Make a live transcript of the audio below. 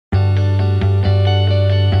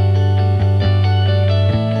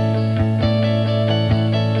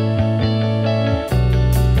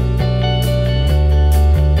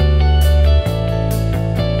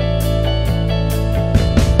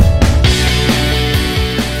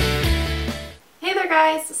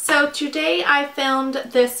guys, so today I filmed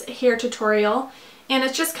this hair tutorial and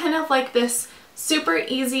it's just kind of like this super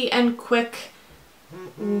easy and quick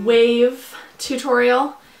wave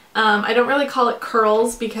tutorial. I don't really call it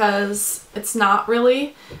curls because it's not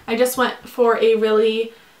really. I just went for a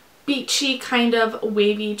really beachy kind of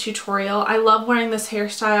wavy tutorial. I love wearing this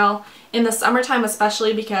hairstyle in the summertime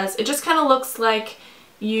especially because it just kind of looks like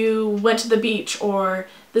you went to the beach, or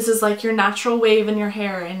this is like your natural wave in your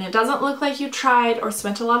hair and it doesn't look like you tried or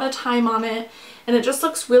spent a lot of time on it, and it just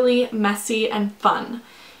looks really messy and fun.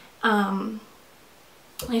 I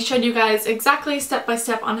showed you guys exactly step by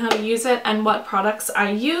step on how to use it and what products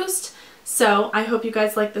I used, so I hope you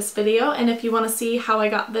guys like this video, and if you want to see how I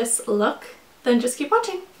got this look, then just keep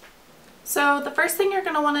watching. So the first thing you're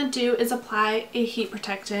going to want to do is apply a heat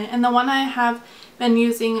protectant, and the one I have been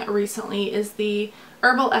using recently is the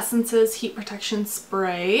Herbal Essences Heat Protection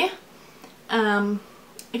Spray.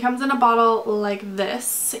 It comes in a bottle like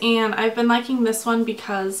this, and I've been liking this one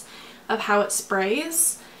because of how it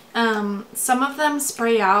sprays. Some of them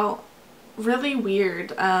spray out really weird.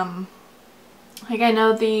 Like I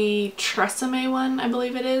know the Tresemme one, I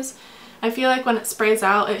believe it is. I feel like when it sprays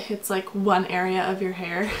out, it hits like one area of your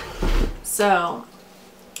hair. So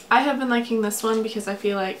I have been liking this one because I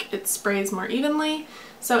feel like it sprays more evenly.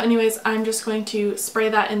 So anyways, I'm just going to spray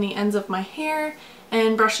that in the ends of my hair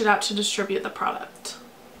and brush it out to distribute the product.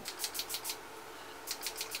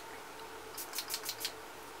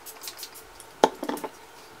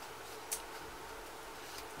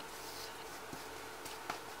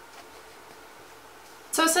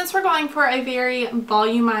 So since we're going for a very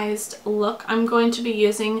volumized look, I'm going to be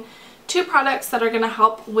using two products that are going to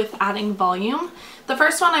help with adding volume. The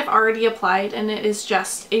first one I've already applied, and it is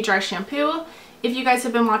just a dry shampoo. If you guys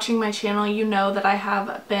have been watching my channel, you know that I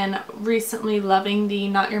have been recently loving the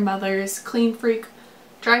Not Your Mother's Clean Freak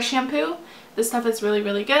dry shampoo. This stuff is really,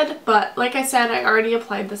 really good, but like I said, I already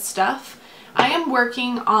applied this stuff. I am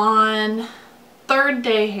working on third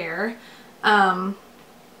day hair,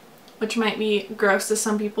 which might be gross to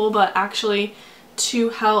some people, but actually to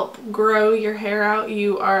help grow your hair out,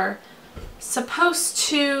 you are supposed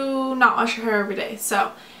to not wash your hair every day.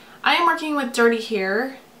 So I am working with dirty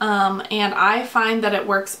hair. And I find that it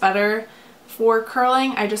works better for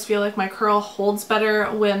curling. I just feel like my curl holds better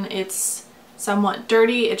when it's somewhat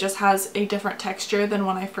dirty. It just has a different texture than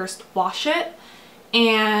when I first wash it.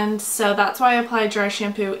 And so that's why I apply dry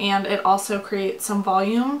shampoo, and it also creates some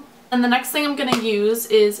volume. And the next thing I'm going to use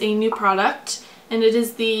is a new product, and it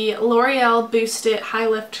is the L'Oreal Boost It High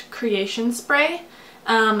Lift Creation Spray.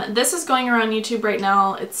 This is going around YouTube right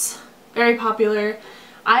now. It's very popular.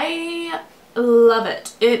 I love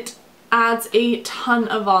it. It adds a ton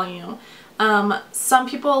of volume. Some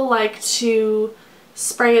people like to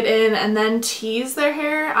spray it in and then tease their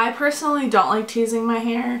hair. I personally don't like teasing my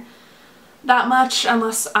hair that much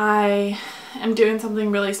unless I am doing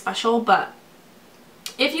something really special, but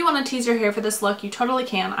if you want to tease your hair for this look, you totally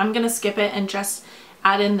can. I'm going to skip it and just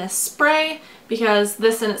add in this spray because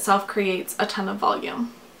this in itself creates a ton of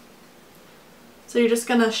volume. So you're just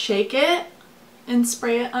going to shake it and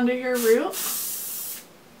spray it under your root,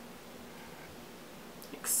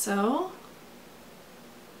 like so.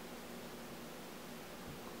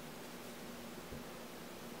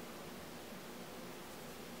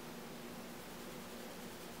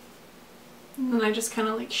 And then I just kind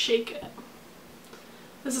of like shake it.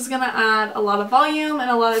 This is going to add a lot of volume and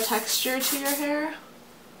a lot of texture to your hair.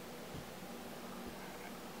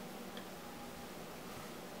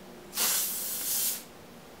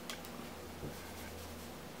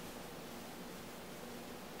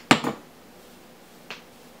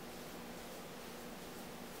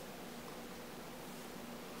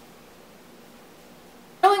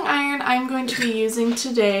 Curling iron I'm going to be using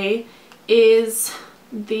today is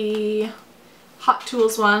the Hot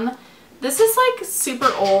Tools one. This is like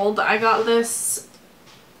super old. I got this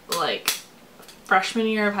like freshman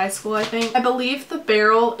year of high school, I think. I believe the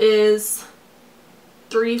barrel is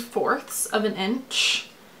 3/4 of an inch.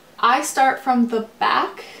 I start from the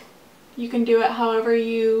back. You can do it however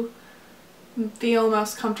you feel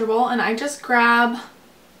most comfortable, and I just grab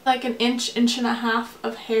like an inch, inch and a half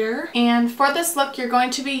of hair. And for this look, you're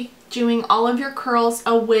going to be doing all of your curls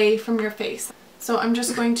away from your face. So I'm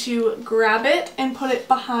just going to grab it and put it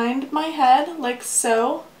behind my head like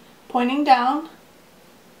so, pointing down,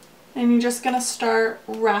 and you're just going to start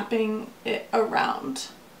wrapping it around.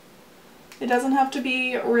 It doesn't have to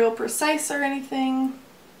be real precise or anything.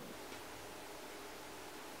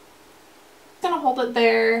 I'm going to hold it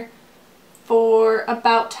there for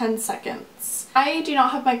about 10 seconds. I do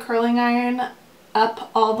not have my curling iron up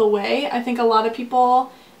all the way. I think a lot of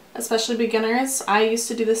people especially beginners. I used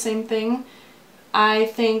to do the same thing. I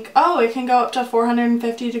think, oh, it can go up to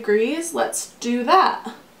 450 degrees. Let's do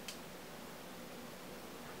that.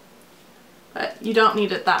 But you don't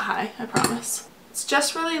need it that high, I promise. It's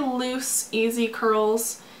just really loose, easy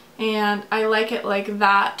curls, and I like it like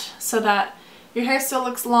that so that your hair still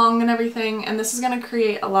looks long and everything, and this is going to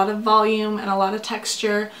create a lot of volume and a lot of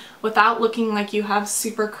texture without looking like you have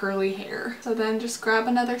super curly hair. So then just grab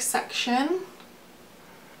another section.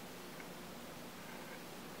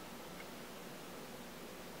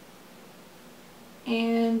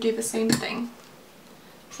 And do the same thing.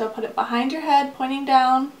 So put it behind your head, pointing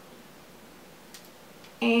down,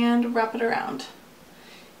 and wrap it around.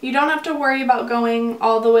 You don't have to worry about going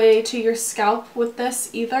all the way to your scalp with this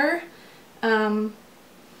either.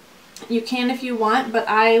 You can if you want, but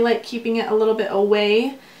I like keeping it a little bit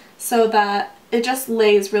away so that it just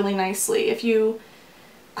lays really nicely. If you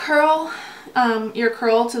curl your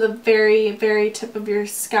curl to the very, very tip of your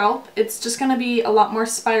scalp, it's just going to be a lot more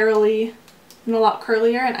spirally and a lot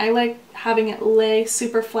curlier, and I like having it lay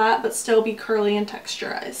super flat but still be curly and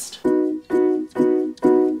texturized.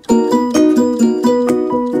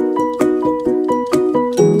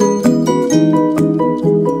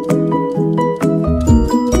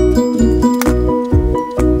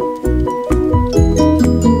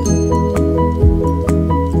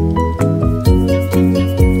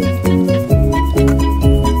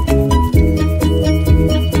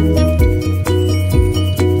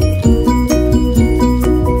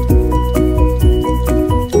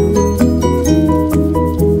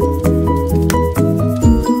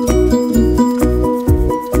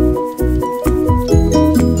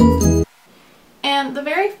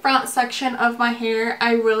 Section of my hair,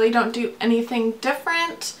 I really don't do anything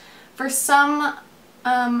different. For some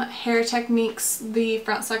hair techniques, the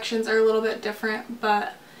front sections are a little bit different,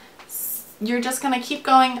 but you're just going to keep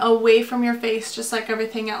going away from your face just like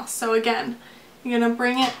everything else. So again, you're going to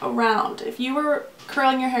bring it around. If you were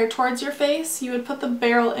curling your hair towards your face, you would put the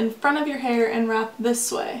barrel in front of your hair and wrap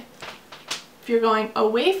this way. If you're going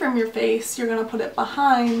away from your face, you're going to put it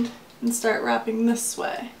behind and start wrapping this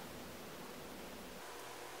way.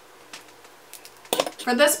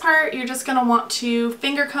 For this part, you're just going to want to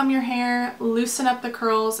finger comb your hair, loosen up the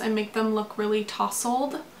curls, and make them look really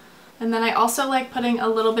tousled. And then I also like putting a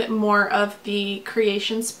little bit more of the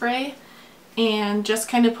creation spray and just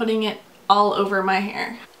kind of putting it all over my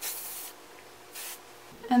hair.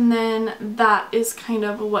 And then that is kind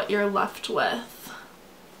of what you're left with.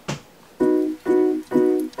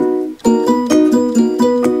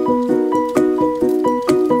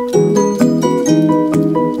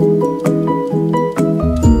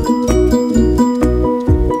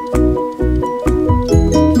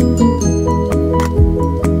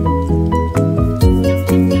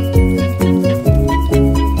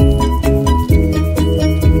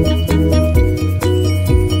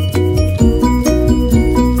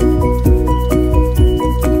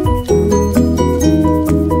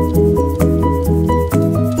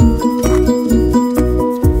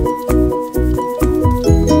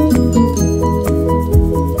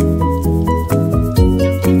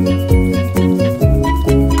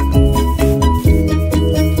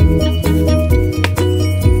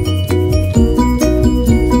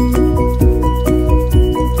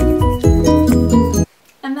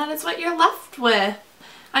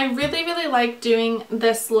 I really like doing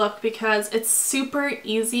this look because it's super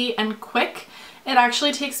easy and quick. It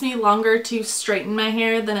actually takes me longer to straighten my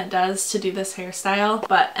hair than it does to do this hairstyle.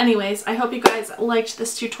 But anyways, I hope you guys liked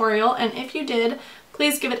this tutorial, and if you did,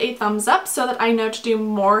 please give it a thumbs up so that I know to do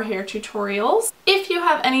more hair tutorials. If you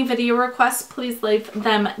have any video requests, please leave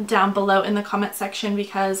them down below in the comment section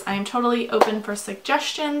because I'm totally open for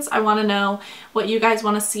suggestions. I want to know what you guys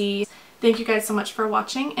want to see. Thank you guys so much for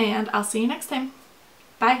watching, and I'll see you next time.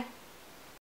 Bye!